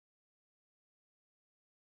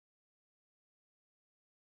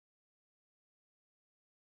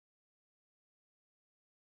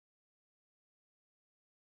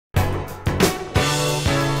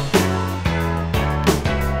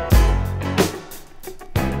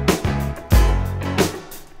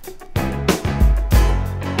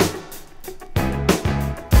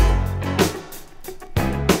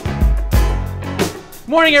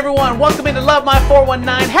Morning, everyone. Welcome into Love My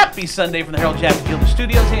 419. Happy Sunday from the Harold Jaffe Fielder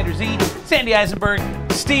Studios. Andrew Z, Sandy Eisenberg,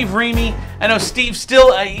 Steve Reamy. I know Steve still.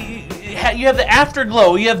 You have the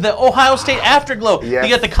afterglow. You have the Ohio State afterglow. Yes. You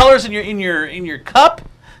got the colors in your cup.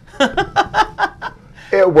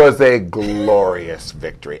 It was a glorious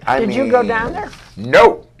victory. Did you go down there?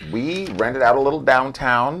 No. We rented out a little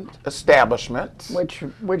downtown establishment.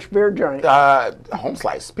 Which beer joint? Home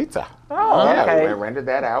Slice Pizza. Oh, yeah, okay. we rented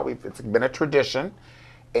that out. It's been a tradition.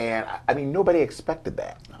 And, I mean, nobody expected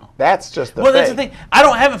that. No. That's just the thing. Well, that's the thing.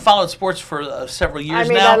 I haven't followed sports for several years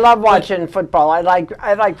now. I love watching football. I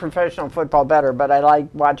like professional football better, but I like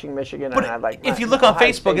watching Michigan. But and I like. If you look on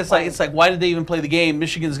Facebook, it's like, why did they even play the game?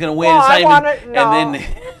 Michigan's going to win. Well, I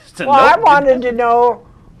wanted to know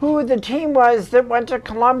who the team was that went to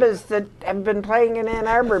Columbus that have been playing in Ann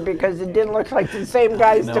Arbor, because it didn't look like the same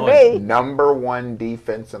guys to me. Number one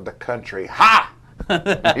defense in the country. Ha!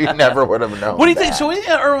 You never would have known. What do you think? So,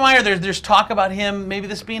 Urban Meyer, there's talk about him, maybe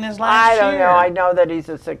this being his last year. I don't know. I know that he's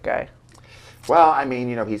a sick guy. Well, I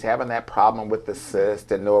mean, he's having that problem with the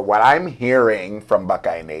cyst, and what I'm hearing from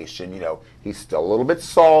Buckeye Nation, he's still a little bit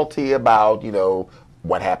salty about,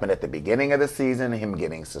 what happened at the beginning of the season, him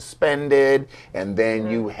getting suspended, and then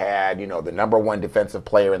you had, the number one defensive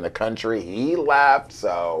player in the country, he left,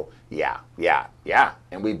 so yeah,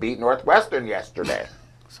 and we beat Northwestern yesterday.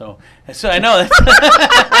 So I know that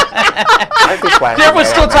everyone's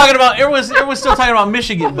still talking about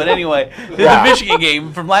Michigan, but anyway, the Michigan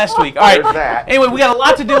game from last week. All right. Anyway, we got a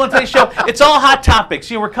lot to do on today's show. It's all hot topics.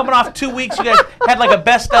 We're coming off 2 weeks. You guys had like a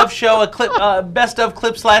best of show, best of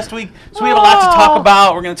clips last week. So we have a lot to talk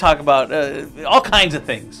about. We're going to talk about all kinds of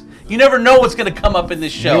things. You never know what's going to come up in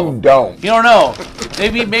this show. You don't. You don't know.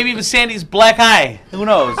 Maybe even Sandy's black eye. Who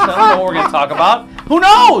knows? I don't know what we're going to talk about. Who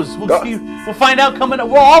knows? We'll find out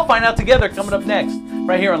We'll all find out together coming up next,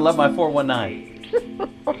 right here on Love My 419.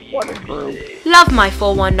 What a group. Love My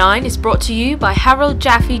 419 is brought to you by Harold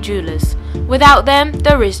Jaffe Jewelers. Without them,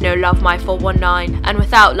 there is no Love My 419, and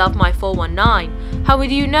without Love My 419, how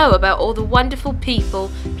would you know about all the wonderful people,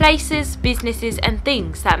 places, businesses, and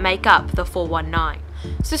things that make up the 419?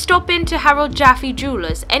 So stop in to Harold Jaffe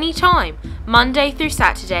Jewelers anytime, Monday through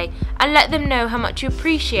Saturday, and let them know how much you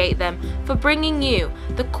appreciate them for bringing you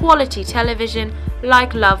the quality television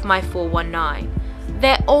like Love My 419.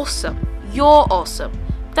 They're awesome. You're awesome.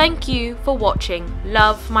 Thank you for watching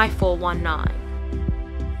Love My 419.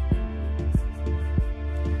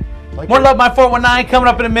 More Love My 419 coming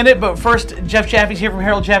up in a minute, but first, Jeff Jaffe's here from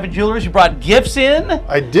Harold Jaffe Jewelers. You brought gifts in.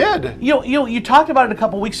 I did. You talked about it a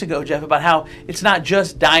couple weeks ago, Jeff, about how it's not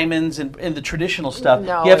just diamonds and the traditional stuff.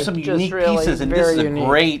 No, you have some it's unique really pieces, and this is a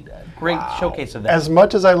unique. great showcase of that. As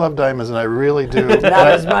much as I love diamonds, and I really do. Not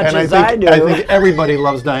as much as I do. I think everybody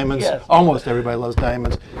loves diamonds. Yes. Almost everybody loves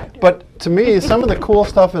diamonds. But to me, some of the cool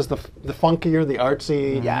stuff is the funkier, the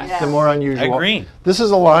artsy, the more unusual. I agree. This is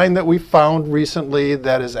a line that we found recently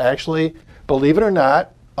that is actually, believe it or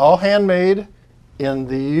not, all handmade in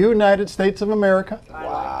the United States of America.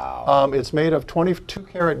 Wow. It's made of 22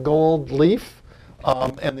 karat gold leaf.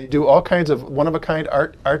 And they do all kinds of one-of-a-kind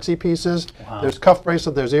artsy pieces. Wow. There's cuff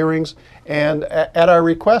bracelet, there's earrings, and at our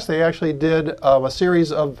request, they actually did a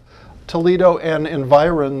series of Toledo and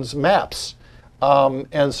environs maps.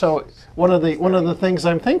 And so one of the things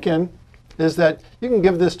I'm thinking is that you can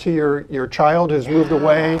give this to your child who's moved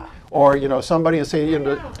away, or somebody, and say,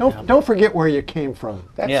 don't forget where you came from.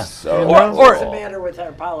 That's so. What's the matter with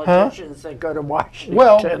our politicians that go to Washington?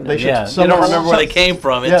 Well, they should. They don't remember where they came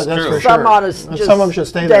from. It's that's true. for sure. Some ought to just some of them should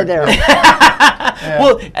stay there.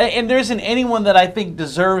 Well, and there isn't anyone that I think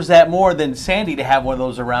deserves that more than Sandy to have one of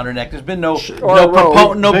those around her neck. There's been no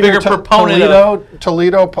bigger proponent.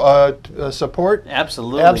 Toledo support.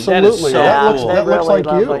 Absolutely. Absolutely. That is so cool. That looks like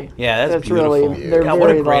lovely. you. Yeah, that's beautiful. Really, they're God,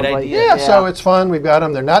 what a very great lovely. idea. Yeah, so it's fun. We've got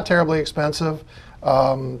them. They're not terribly expensive.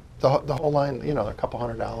 The whole line, they're a couple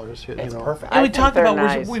 $100. It's perfect. And we think talked they're about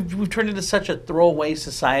nice. we've turned into such a throwaway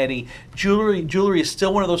society. Jewelry is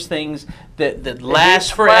still one of those things that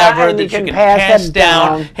lasts forever. and That you can can pass pass it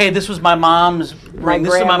down. down. Hey, this was my mom's ring.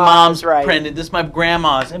 This is my grandma's, mom's right. print. This is my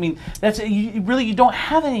grandma's. I mean, you don't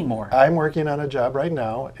have anymore. I'm working on a job right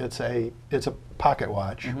now. It's a pocket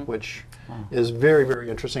watch, which is very,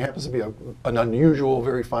 very interesting. It happens to be an unusual,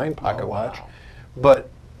 very fine pocket watch,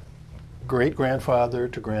 but great grandfather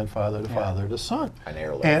to grandfather to father to son. An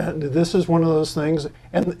heirloom. And this is one of those things.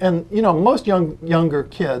 And most younger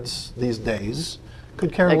kids these days,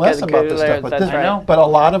 could care They less could about care this less, stuff. that's right. But a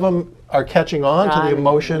lot of them are catching on to the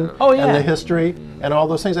emotion and the history and all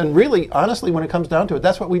those things. And really, honestly, when it comes down to it,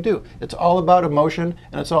 that's what we do. It's all about emotion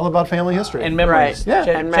and it's all about family history. And memories. Right.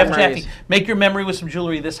 Yeah. And Jeff memories. Jaffe, make your memory with some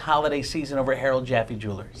jewelry this holiday season over at Harold Jaffe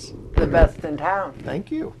Jewelers. The best in town.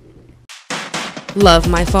 Thank you. Love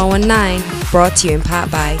My 419, brought to you in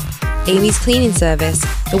part by Amy's Cleaning Service,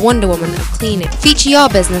 the Wonder Woman of cleaning. Feature your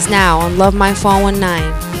business now on Love My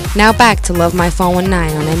 419. Now back to Love My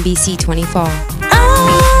 419 on NBC 24.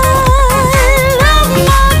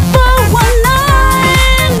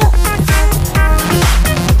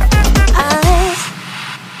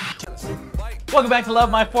 Welcome back to Love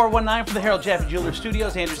My 419 from the Harold Jaffe Jeweler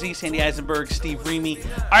Studios. Andrew Z, Sandy Eisenberg, Steve Reamy.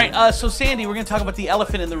 All right, so Sandy, we're going to talk about the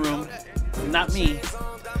elephant in the room. Not me.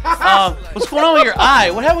 What's going on with your eye?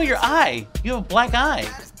 What happened with your eye? You have a black eye.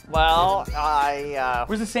 Well,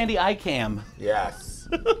 Where's the Sandy eye cam? Yes.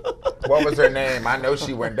 What was her name? I know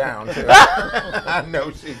she went down too. I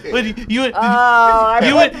know she did. But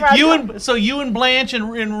you and Blanche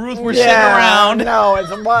and Ruth were sitting around. No, it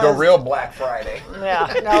was. The real Black Friday.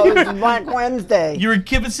 Yeah, no, it was Black Wednesday. You were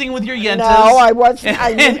kibitzing with your yentas. No, I wasn't.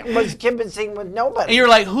 I was kibitzing with nobody. And you were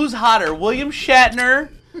like, who's hotter, William Shatner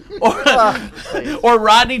or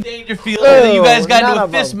Rodney Dangerfield? And you guys got into a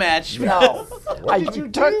fist match. No. I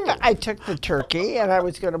took the turkey and I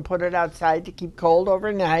was going to put it outside to keep cold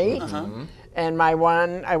overnight. And I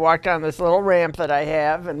walked on this little ramp that I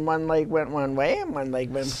have, and one leg went one way and one leg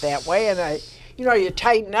went that way. And you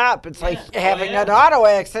tighten up. It's like having an auto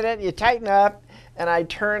accident. You tighten up, and I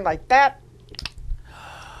turned like that,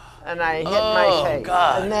 and I hit my face.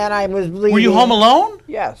 God. And then I was bleeding. Were you home alone?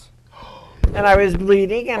 Yes. And I was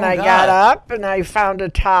bleeding, and I got up, and I found a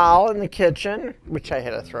towel in the kitchen, which I had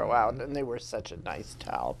to throw out, and they were such a nice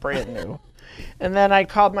towel, brand new. And then I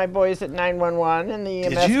called my boys at 911, and the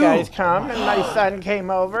EMS guys come, and my son came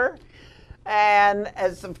over. And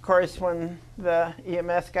as, of course, when the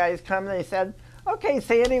EMS guys come, they said, "Okay,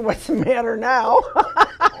 Sandy, what's the matter now?"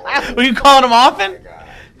 Were you calling him often?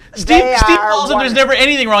 Steve calls him. There's never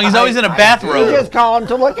anything wrong. He's always in a bathrobe. You just call him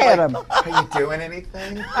to look at him. Are you doing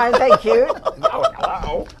anything? Aren't they cute?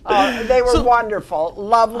 No. They were wonderful,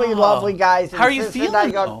 lovely guys. How are you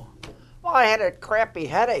feeling, though? Well, I had a crappy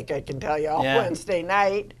headache, I can tell you, all Wednesday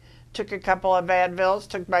night. Took a couple of Advils,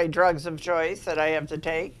 took my drugs of choice that I have to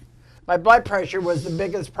take. My blood pressure was the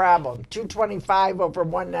biggest problem, 225 over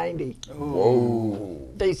 190. Whoa.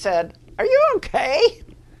 They said, "Are you okay?"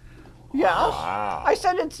 Yeah. Wow. I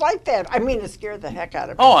said, "It's like that." I mean, it scared the heck out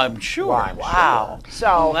of me. Oh, I'm sure. Wow. So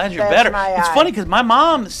I'm glad you're better. It's funny because my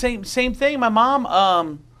mom, same thing. My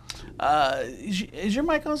mom, is your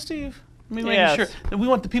mic on, Steve? Making sure that we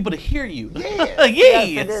want the people to hear you. Yeah. Yes,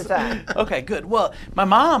 it is on. Okay, good. Well, my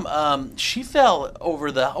mom, she fell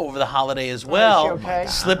over the holiday as well. is she okay?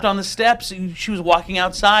 Slipped on the steps. She was walking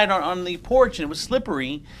outside on the porch and it was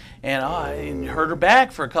slippery, and hurt her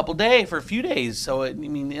back for a few days. So I don't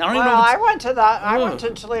even know. I went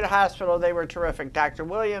to Toledo Hospital. They were terrific. Dr.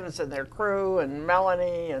 Williams and their crew and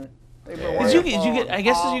Melanie and. As you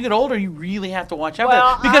get older, you really have to watch out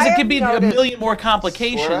Well, for that because I it could be have a noticed- million more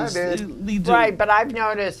complications. Sure I did. Lead to- Right, but I've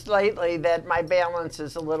noticed lately that my balance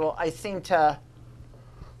is a little. I seem to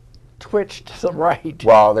twitch to the right.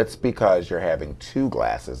 Well, that's because you're having 2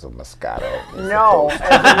 glasses of Moscato. No, as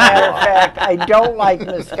a matter of fact, I don't like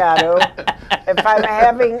Moscato. If I'm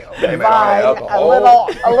having wine, a little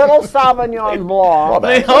Sauvignon Blanc,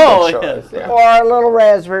 That's a Oh, good yeah. choice, yeah. or a little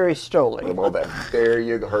raspberry Stoli. Well, there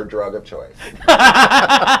you go, her drug of choice.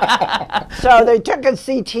 So they took a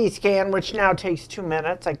CT scan, which now takes 2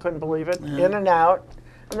 minutes. I couldn't believe it. In and out.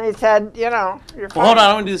 And they said, you're fine. Well, hold on,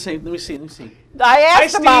 I want to do the same. Let me see. I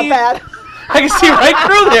asked Hi, about Steve. that. I can see right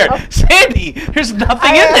through there. Sandy, there's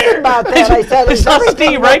nothing I in asked there. about that. I said, I "Is saw everything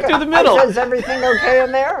Steve right okay?" through the middle. I said, "Is everything okay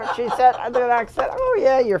in there?" She said, the doc said, "Oh,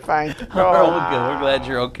 yeah, you're fine." Oh, good. We're glad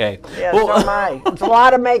you're okay. Yeah, so am I. It's a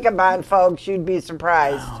lot of makeup on, folks. You'd be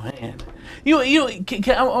surprised. Oh, man.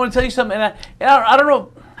 I want to tell you something, and I don't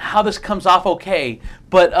know how this comes off okay,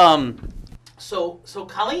 but so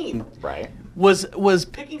Colleen was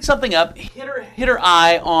picking something up, hit her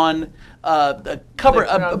eye on the cover,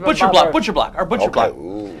 our butcher block,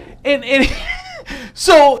 Ooh. and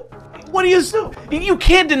so. What do you assume? You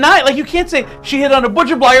can't deny it. Like, you can't say she hit on a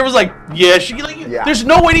butcher block. It was like, yeah, there's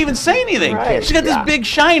no way to even say anything. Right. She got this big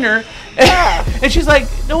shiner, and she's like,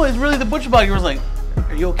 no, it's really the butcher block. It was like,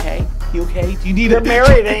 are you okay? You okay? Do you need You're it?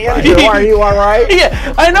 married, Andrew. Are you all right?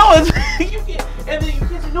 Yeah, I know. And then you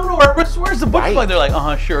can't say, no, where's the butcher block? They're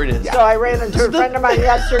like, sure it is. So I ran into a friend of mine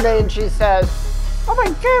yesterday, and she says, "Oh my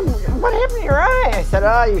God, what happened to your eye?" I said,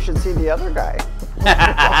 "Oh, you should see the other guy."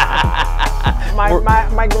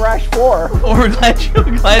 my garage floor. We're glad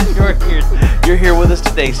you're here with us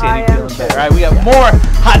today, Sandy. I am Feeling better. All right, we got more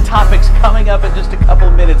hot topics coming up in just a couple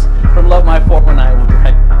of minutes from Love My 419. We'll be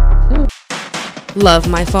right back. Love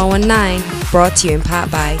My 419, brought to you in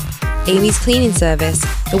part by Amy's Cleaning Service,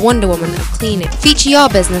 the Wonder Woman of cleaning. Feature your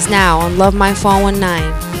business now on Love My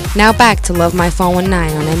 419. Now back to Love My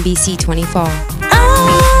 419 on NBC 24.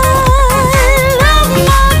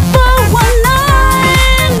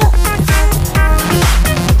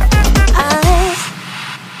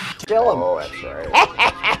 Oh, that's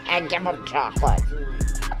right. Give him chocolate.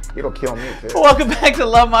 It'll kill me, too. Welcome back to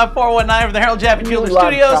Love My 419 from the Harold Jaffe Jeweler love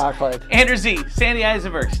Studios. chocolate. Andrew Z, Sandy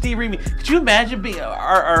Eisenberg, Steve Reamy. Could you imagine being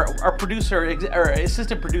our producer, our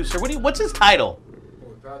assistant producer? What's his title?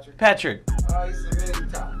 Patrick. He's allergic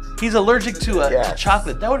to He's allergic to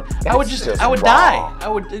chocolate. I would just die.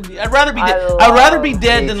 wrong. I'd rather be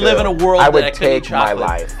dead than live in a world I would that I couldn't eat take my chocolate.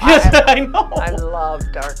 life. Yes, I know. I love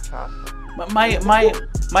dark chocolate.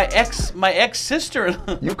 My ex sister.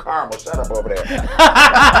 You caramel, shut up over there.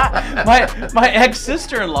 my ex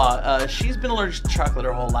sister-in-law, she's been allergic to chocolate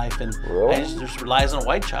her whole life, and Really? just relies on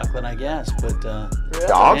white chocolate, I guess. But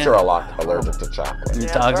Dogs Yeah. are a lot allergic to chocolate.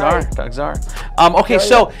 Yeah. dogs are. Okay,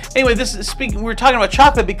 so anyway, this is speaking. We were talking about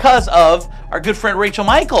chocolate because of our good friend Rachel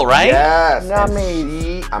Michael, right? Yes,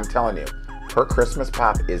 Nummies. I'm telling you, her Christmas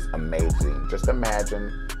pop is amazing. Just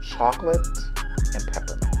imagine chocolate and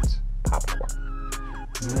peppermint popcorn.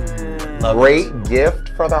 Love Great it. gift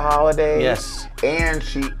for the holidays. Yes. And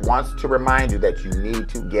she wants to remind you that you need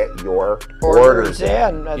to get your orders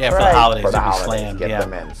in. That's Yeah, right. for the holidays, For the it'd be holidays, slammed. get Yeah.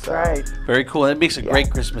 them in. So. Right. Very cool. It makes a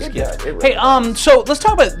great Christmas It gift. does. It really Hey, does. so let's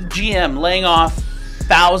talk about GM laying off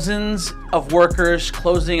thousands of workers,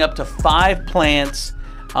 closing up to 5 plants.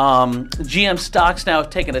 GM stocks now have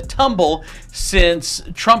taken a tumble since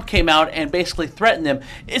Trump came out and basically threatened them.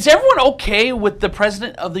 Is everyone okay with the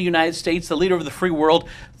president of the United States, the leader of the free world,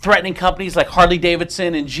 threatening companies like Harley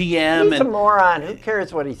Davidson and GM? He's a moron. Who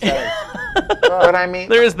cares what he says? But I mean,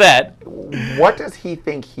 There is that. what does he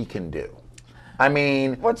think he can do? I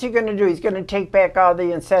mean, What's he going to do? He's going to take back all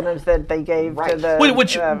the incentives that they gave to the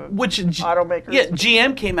Which automakers. Yeah,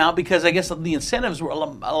 GM came out because I guess the incentives were a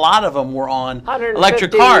lot of them were on 150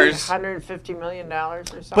 electric cars. $150 million or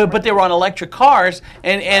something. But they were on electric cars,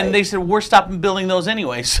 and they said we're stopping building those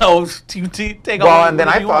anyway. So to take all. well, and then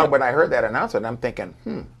I whatever you thought want. when I heard that announcement, I'm thinking,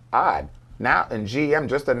 odd. Now, and GM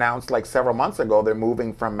just announced like several months ago they're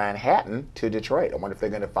moving from Manhattan to Detroit. I wonder if they're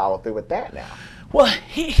going to follow through with that now. Well,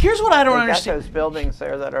 here's what I don't They got understand. those buildings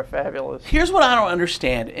there that are fabulous. Here's what I don't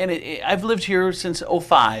understand, and I've lived here since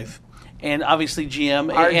 '05, and obviously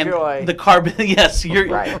GM Our and joy. the car. Yes, you're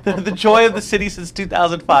Right. the joy of the city since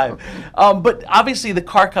 2005. But obviously the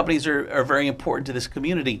car companies are very important to this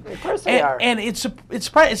community. Of course they are. And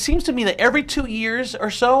it seems to me that every 2 years or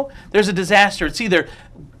so there's a disaster. It's either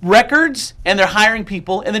records and they're hiring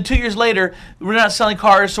people, and then 2 years later we're not selling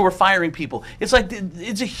cars, so we're firing people. It's like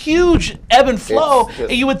it's a huge ebb and flow. It's just-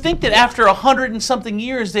 And you would think that after 100 and something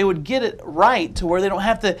years they would get it right to where they don't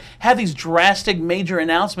have to have these drastic major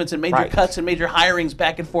announcements and major Right. cuts and major hirings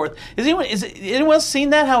back and forth. Anyone else seen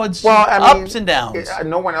that? How it's Well, I mean, ups and downs.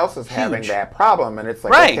 no one else is having Huge. that problem, and it's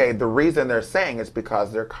like, Right. okay, the reason they're saying is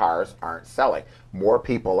because their cars aren't selling. More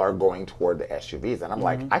people are going toward the SUVs, and I'm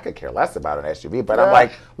like, I could care less about an SUV, but I'm Yeah.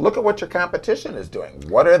 like, look at what your competition is doing.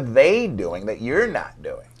 What are they doing that you're not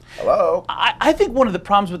doing? Hello. I think one of the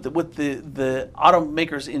problems with the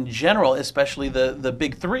automakers in general, especially the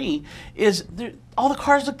big three, is all the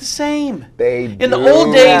cars look the same. They in the do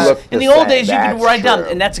old days, look the in the old same. days, you could That's write down, true.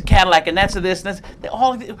 and that's a Cadillac, and that's a this, and that's they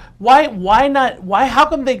all. Why not? How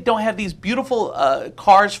come they don't have these beautiful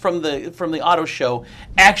cars from the auto show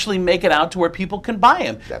actually make it out to where people can buy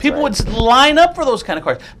them? That's People right. would line up for those kind of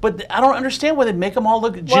cars, but I don't understand why they make them all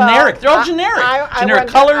look generic. They're all generic, generic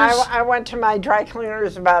colors. I went to my dry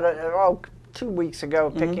cleaners about 2 weeks ago,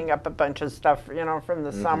 picking up a bunch of stuff, from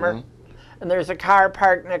the summer. And there's a car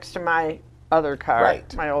parked next to my other car,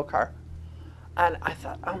 Right. my old car. And I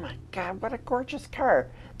thought, oh my God, what a gorgeous car.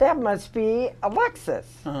 That must be a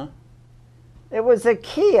Lexus. It was a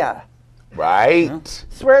Kia. Right.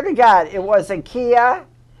 Swear to God, it was a Kia.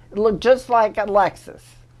 It looked just like a Lexus.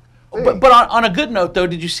 But on a good note, though,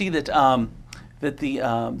 did you see that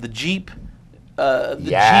the Jeep,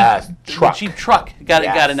 Yes, truck. the Jeep truck got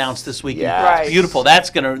Yes. announced this week? Yes. Right. Beautiful. That's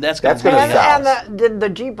gonna That's be gonna And, sell. and did the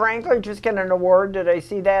Jeep Wrangler just get an award? Did I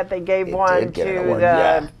see that? They gave It one did get an to award,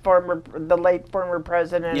 yeah. the late former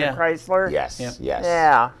president Yeah. of Chrysler. Yes, Yeah. yes.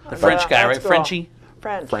 Yeah. the French guy, right? That's cool. Frenchie.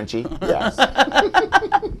 French. Frenchie, yes.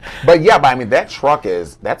 but I mean, that truck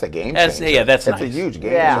that's a game changer. That's That's a nice. huge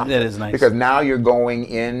game Yeah. changer. That is nice. Because now you're going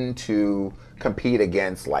into compete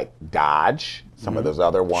against like Dodge, some of those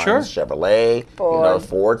other ones, Chevrolet, Ford.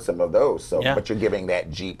 Ford, some of those. So, but you're giving that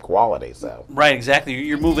Jeep quality. So, right, exactly.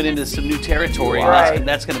 You're moving into some new territory, and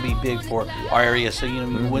that's going to be big for our area. So, you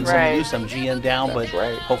win some, you lose some. GM down, but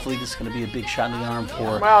hopefully this is going to be a big shot in the arm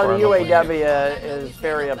for. Well, the UAW is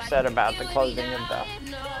very upset about the closing of the.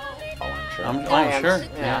 I'm sure.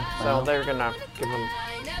 Yeah. So they're going to give them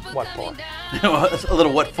what for? A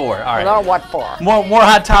little what for. All right. A little what for. More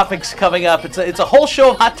hot topics coming up. It's a whole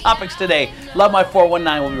show of hot topics today. Love My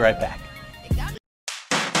 419. We'll be right back.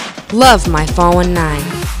 Love My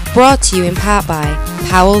 419. Brought to you in part by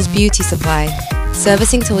Powell's Beauty Supply,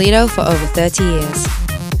 servicing Toledo for over 30 years.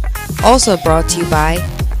 Also brought to you by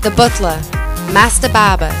The Butler, Master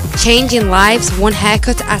Barber, changing lives one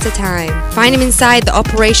haircut at a time. Find him inside the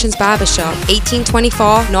Operations Barbershop,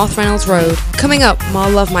 1824 North Reynolds Road. Coming up, more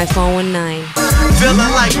Love My 419.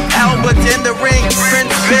 Feeling like Albert in the ring,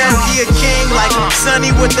 Prince Bel, he a king, like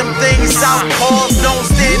Sonny with them things. Southpaws don't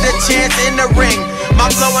stand a chance in the ring. My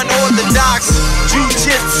flow unorthodox,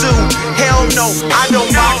 jiu-jitsu, hell no, I don't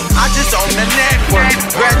box, I just own the network.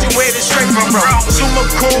 Graduated straight from broke, summa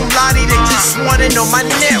cum laude, they just wanna know my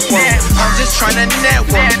network. I'm just trying to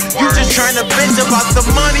network, you just trying to bitch about the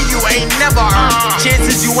money you ain't never earned.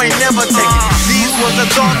 Chances you ain't never taken, these were the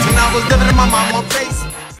thoughts when I was living in my mama's face.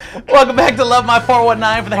 Welcome back to Love My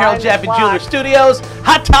 419 from the Harold Jaffe Jeweler Studios.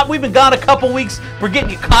 Hot Top, we've been gone a couple weeks. We're getting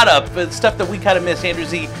you caught up with stuff that we kind of miss. Andrew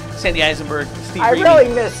Z, Sandy Eisenberg, Steve I Reedy. really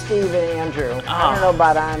miss Steve and Andrew. I don't know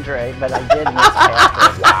about Andre, but I did miss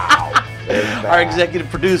Patrick. wow. Our executive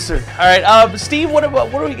producer. All right, Steve, what do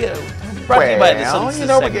we get? Brought to you by this Well, you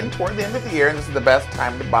know, we're getting toward the end of the year, and this is the best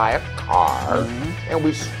time to buy a car. And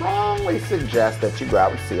we strongly suggest that you go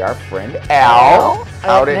out and see our friend Al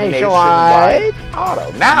out at Nationwide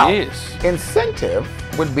Auto. Now, incentive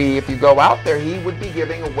would be if you go out there, he would be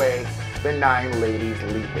giving away the 9 ladies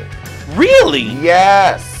leaping. Really?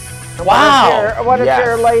 Yes. Wow. What if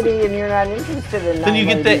you're a lady and you're not interested in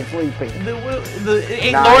 9 ladies leaping? The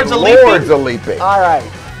 8 9 lords of leaping? lords of leaping. All right.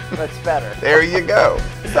 That's better. There you go.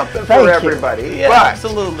 Something for everybody. Yeah, but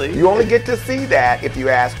absolutely. You only get to see that if you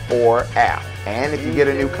ask for Al. And if you get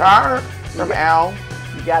a new car from Al,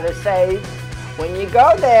 you got to say, when you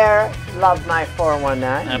go there, Love My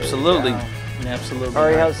 419. Absolutely. Absolutely.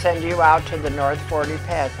 Or he'll send you out to the North 40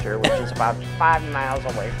 pasture, which is about 5 miles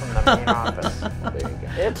away from the main office. There you go.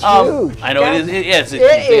 It's huge. I know it is. It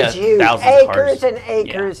is huge. Thousands of cars. Acres and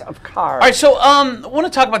acres of cars. All right, so I want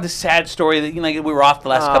to talk about this sad story that we were off the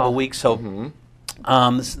last couple of weeks. So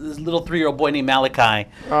this little 3-year-old boy named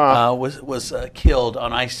Malachi was killed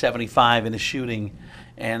on I-75 in a shooting.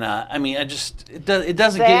 And I mean, it doesn't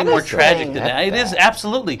get any more tragic than that. It is,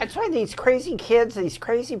 absolutely. That's why these crazy kids, these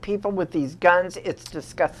crazy people with these guns, it's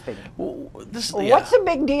disgusting. What's the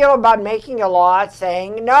big deal about making a law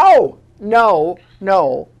saying no, no,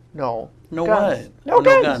 no, no? No guns. what? No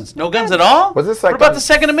guns. Guns. No guns at all? Was this like what about the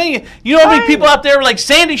Second Amendment? You know how many people out there were like,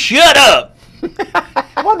 Sandy, shut up?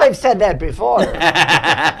 Well, they've said that before.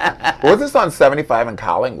 Was this on 75 in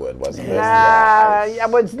Collingwood, wasn't it? It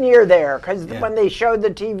was near there, because when they showed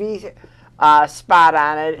the TV spot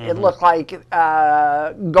on it, it looked like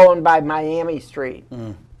going by Miami Street.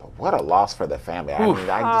 But what a loss for the family. I mean,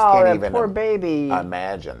 I just can't even poor baby.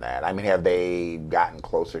 imagine that. I mean, have they gotten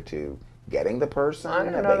closer to getting the person? I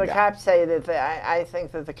don't know. The cops say that I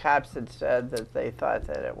think that the cops had said that they thought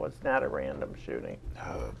that it was not a random shooting.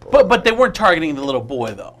 Oh, but they weren't targeting the little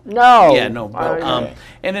boy though. No. Yeah, no.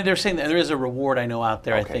 And then they're saying that there is a reward, I know, out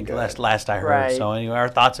there. I think last I heard. Right. So anyway, our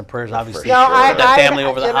thoughts and prayers, obviously, No, for that family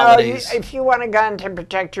over the holidays. If you want a gun to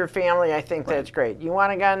protect your family, I think that's great. You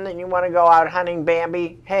want a gun and you want to go out hunting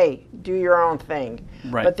Bambi? Hey, do your own thing.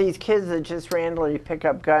 Right. But these kids that just randomly pick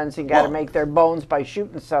up guns and got to make their bones by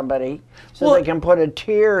shooting somebody so they can put a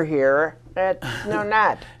tear here. That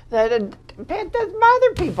doesn't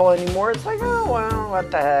bother people anymore. It's like, oh, well, what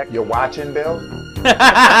the heck. You're watching, Bill? All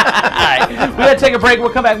right, we got to take a break. We'll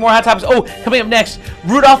come back. More hot topics. Oh, coming up next,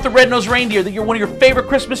 Rudolph the Red-Nosed Reindeer. That you're one of your favorite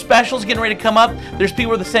Christmas specials getting ready to come up. There's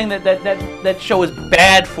people that are saying that show is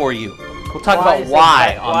bad for you. We'll talk about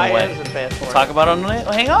why on the way. Is it bad for We'll talk about it on the way.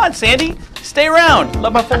 Hang on, Sandy. Stay around.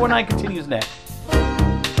 Love My 419 continues next.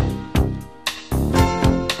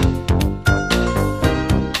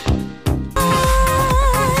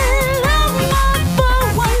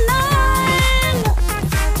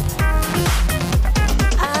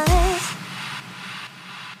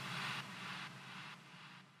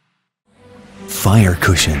 Fire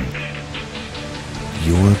Cushion.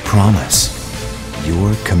 Your promise.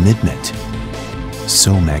 Your commitment.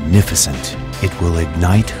 So magnificent, it will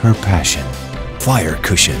ignite her passion. Fire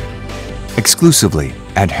Cushion. exclusively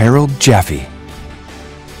at Harold Jaffe.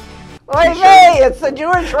 Oy vey, it's the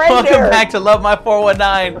Jewish reindeer. Welcome back to Love My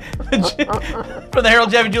 419 from the Harold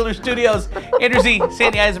Jaffe Jewelers Studios. Andrew Z,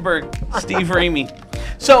 Sandy Eisenberg, Steve Ramey.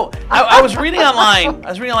 So I was reading online.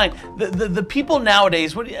 The people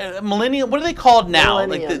nowadays, millennial, what are they called now?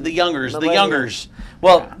 Like the youngers.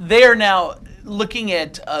 Well, they are now looking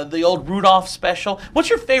at the old Rudolph special. What's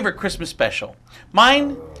your favorite Christmas special?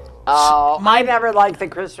 Mine. I never like the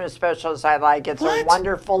Christmas specials. I like It's a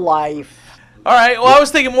Wonderful Life. All right. Well, I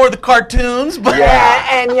was thinking more of the cartoons, but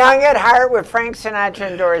and Young at Heart with Frank Sinatra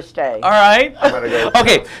and Doris Day. All right.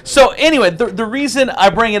 Okay. So anyway, the reason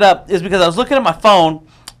I bring it up is because I was looking at my phone,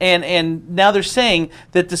 and now they're saying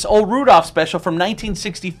that this old Rudolph special from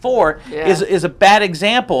 1964 is a bad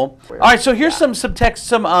example. All right. So here's some text,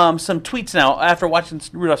 some tweets now after watching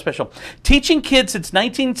this Rudolph special. Teaching kids since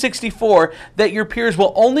 1964 that your peers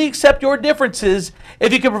will only accept your differences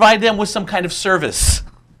if you can provide them with some kind of service.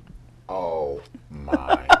 Oh my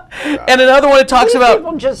God. And another one it talks about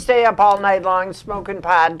people just stay up all night long smoking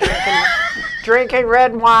pot, drinking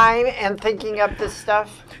red wine, and thinking up this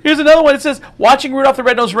stuff. Here's another one. It says, watching Rudolph the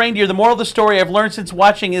Red-Nosed Reindeer, the moral of the story I've learned since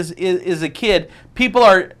watching is a kid, people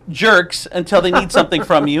are jerks until they need something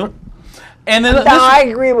from you. And then I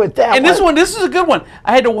agree with that. And this is a good one.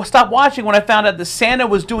 I had to stop watching when I found out that Santa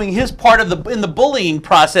was doing his part in the bullying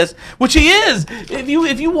process, which he is.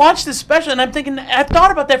 If you watch this special, and I'm thinking, I've thought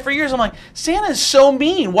about that for years. I'm like, Santa is so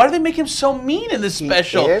mean. Why do they make him so mean in this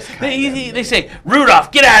special? They say,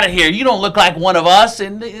 Rudolph, get out of here. You don't look like one of us.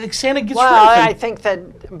 And Santa gets rid of him.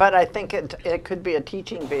 I think it could be a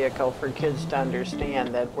teaching vehicle for kids to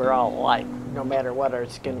understand that we're all alike, no matter what our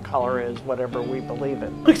skin color is, whatever we believe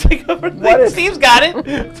in. Steve's got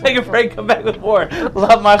it. Take a break, come back with more.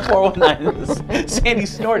 Love My 419. Sandy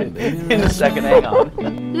snorted in a second. Hang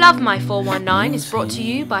on. Love My 419 is brought to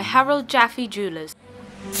you by Harold Jaffe Jewelers.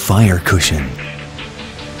 Fire cushion.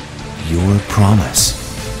 Your promise.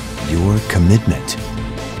 Your commitment.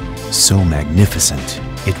 So magnificent,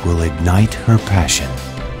 it will ignite her passion.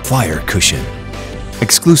 Fire cushion.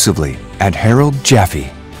 Exclusively at Harold Jaffe.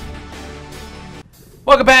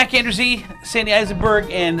 Welcome back, Andrew Z, Sandy Eisenberg,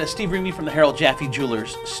 and Steve Ramey from the Harold Jaffe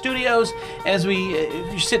Jewelers Studios. As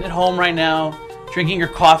you're sitting at home right now, drinking your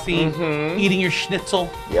coffee, eating your schnitzel,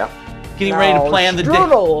 getting ready to plan the day.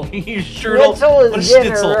 Your strudel. Schnitzel is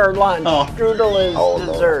dinner or lunch. Strudel is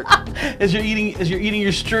dessert. As you're eating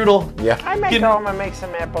your strudel. I might go home and make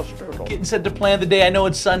some apple strudel. Getting set to plan the day. I know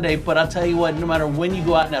it's Sunday, but I'll tell you what, no matter when you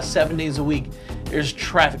go out now, 7 days a week, there's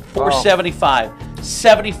traffic. 475,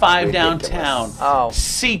 75 downtown,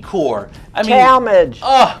 Secor. I mean, Talmadge.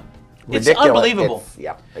 It's unbelievable.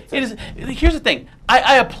 It is. Here's the thing.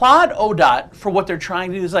 I applaud ODOT for what they're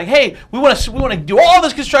trying to do. It's like, hey, we want to do all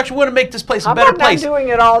this construction. We want to make this place a better place. How about not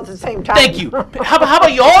doing it all at the same time? Thank you. How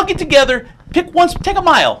about you all get together, take a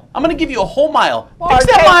mile. I'm going to give you a whole mile. Fix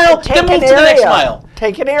that mile, then move to the next mile.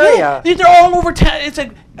 Take an area. They're all over town. It's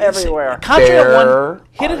everywhere. Concentrate on one.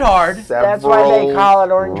 Hit it hard. That's why they call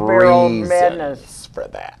it Orange Barrel Madness. For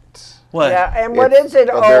that. What? Yeah, and what is it?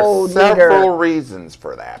 There's several reasons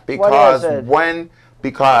for that. Because they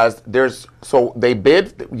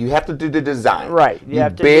bid. You have to do the design. Right. You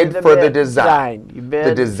have to bid for the design.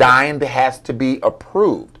 The design has to be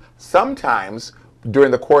approved. Sometimes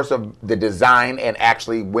during the course of the design and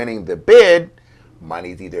actually winning the bid,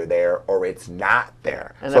 money's either there or it's not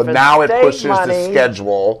there. And so now it pushes the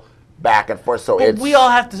schedule back and forth. So we all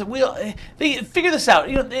have to. They figure this out.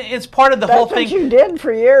 It's part of the whole thing. That's what you did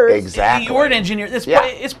for years. Exactly. You were an engineer. This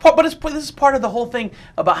is part of the whole thing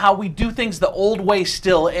about how we do things the old way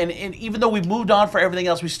still. And even though we've moved on for everything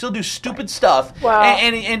else, we still do stupid stuff.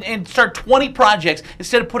 And start 20 projects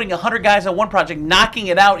instead of putting 100 guys on one project, knocking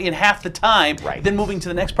it out in half the time, then moving to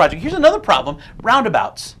the next project. Here's another problem: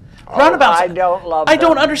 roundabouts. Roundabouts. I don't love them. I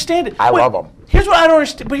don't understand it. I love them. Here's what I don't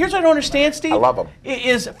understand. But here's what I don't understand, Steve. I love them.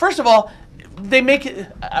 Is first of all, they make it.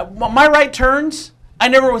 My right turns. I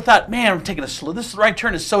never thought, man, I'm taking a slow. This right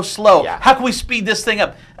turn is so slow. How can we speed this thing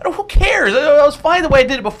up? Who cares? I was fine the way I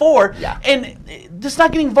did it before. And it's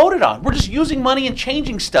not getting voted on. We're just using money and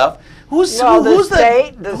changing stuff. The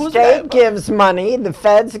state gives money, the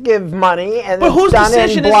feds give money, and but it's done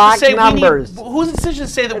in block numbers. Whose decision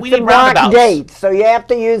to say that we need roundabouts? Block dates, so you have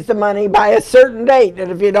to use the money by a certain date,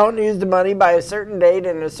 and if you don't use the money by a certain date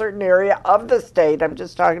in a certain area of the state, I'm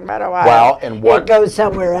just talking about Ohio, it goes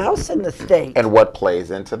somewhere else in the state. And what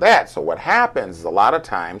plays into that? So what happens is a lot of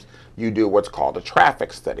times you do what's called a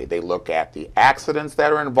traffic study. They look at the accidents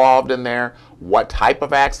that are involved in there, what type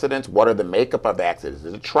of accidents, what are the makeup of the accidents.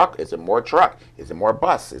 Is it a truck? Is it more truck? Is it more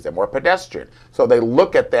bus? Is it more pedestrian? So they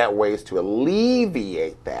look at that ways to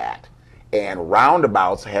alleviate that. And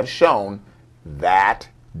roundabouts have shown that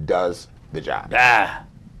does the job. You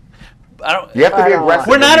have to be aggressive.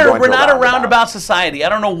 We're not a roundabout society. I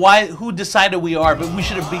don't know who decided we are, but we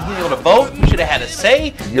should have been able to vote. We should have had a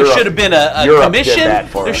say. There should have been a commission.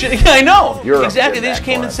 I know. Exactly. They just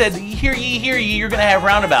came and said, "Hear ye, hear ye. You're going to have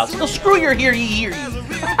roundabouts." No, screw your hear ye, hear ye.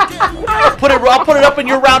 I'll put it up in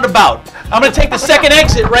your roundabout. I'm going to take the second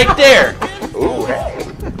exit right there. Ooh, hey.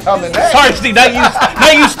 On the next. Sorry, Steve. Not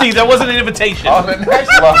you, Steve. That wasn't an invitation. On the next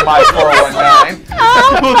Love My 419.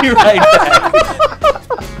 We'll be right back.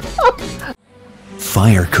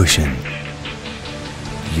 Fire cushion.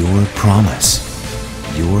 Your promise.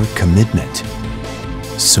 Your commitment.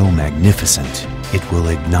 So magnificent, it will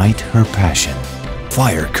ignite her passion.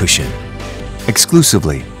 Fire cushion.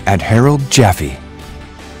 Exclusively at Harold Jaffe.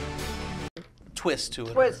 Twist to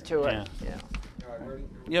it. Yeah.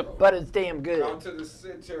 Yep. But it's damn good. Down to the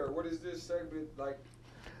center. What is this segment like?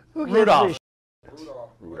 Who gives Rudolph.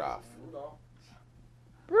 Rudolph.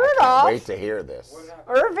 Rudolph. Wait to hear this.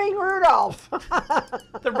 Irving Rudolph.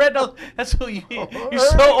 The red nose. That's who you. You're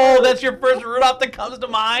so old. That's your first Rudolph that comes to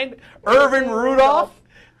mind. Irvin Rudolph.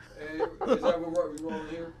 Hey, is that what we rolling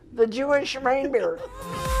here? The Jewish reindeer.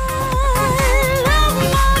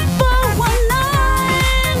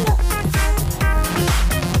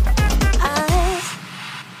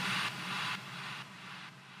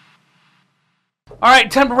 All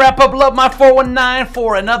right, time to wrap up Love My 419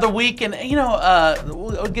 for another week. And,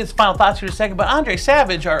 we'll get his final thoughts here in a second. But Andre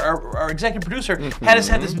Savage, our executive producer, had us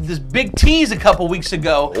had this big tease a couple weeks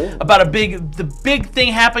ago about the big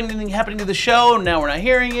thing happening to the show. Now we're not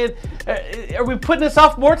hearing it. Are we putting this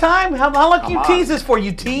off more time? How long can you tease this for,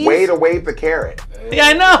 you tease? Way to wave the carrot. Yeah,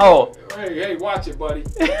 I know. Hey, watch it, buddy.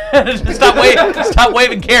 Stop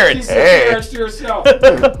waving carrots. Keep the carrots to yourself.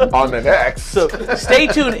 On the next. So stay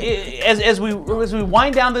tuned as we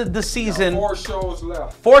wind down the season. 4 shows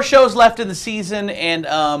left. 4 shows left in the season, and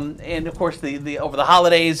of course the over the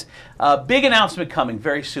holidays, big announcement coming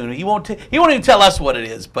very soon. He won't even tell us what it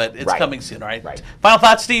is, but it's coming soon. All right. Right. Final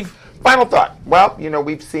thoughts, Steve. Final thought. Well,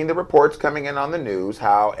 we've seen the reports coming in on the news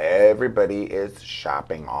how everybody is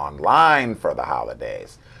shopping online for the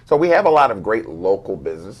holidays. So we have a lot of great local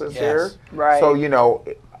businesses here. Right. So,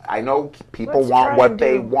 I know people want what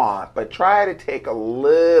they want, but try to take a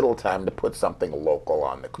little time to put something local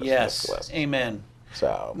on the Christmas list. Amen.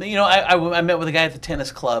 So I met with a guy at the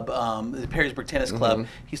tennis club, the Perrysburg Tennis Club.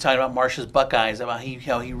 He's talking about Marsh's Buckeyes, about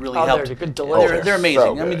how he really helped. They're good delicious. They're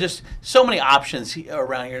amazing. So I mean, just so many options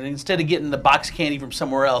around here. And instead of getting the box candy from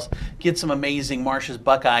somewhere else, get some amazing Marsh's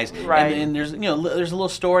Buckeyes. Right. And there's there's a little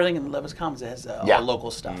store I think in Levis Commons that has all the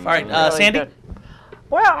local stuff. All right, Really Sandy. good.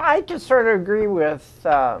 Well, I just sort of agree with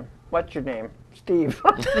what's your name, Steve.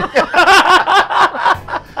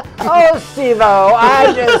 Oh, Steve-O,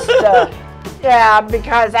 I just.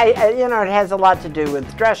 Because it has a lot to do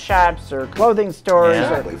with dress shops or clothing stores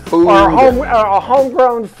or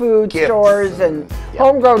homegrown food stores and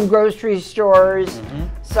homegrown grocery stores.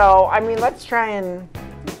 So, let's try and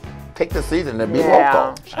take the season to be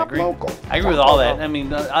local. Shop local. I agree with all that. I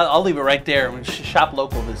mean, I'll leave it right there. Shop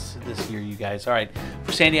local this year, you guys. All right.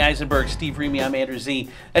 For Sandy Eisenberg, Steve Remy, I'm Andrew Z.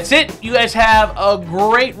 That's it. You guys have a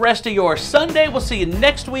great rest of your Sunday. We'll see you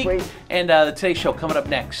next week. And the Today Show coming up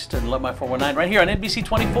next. And Love My 419 right here on NBC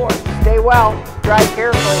 24. Stay well. Drive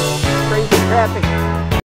carefully. Crazy traffic.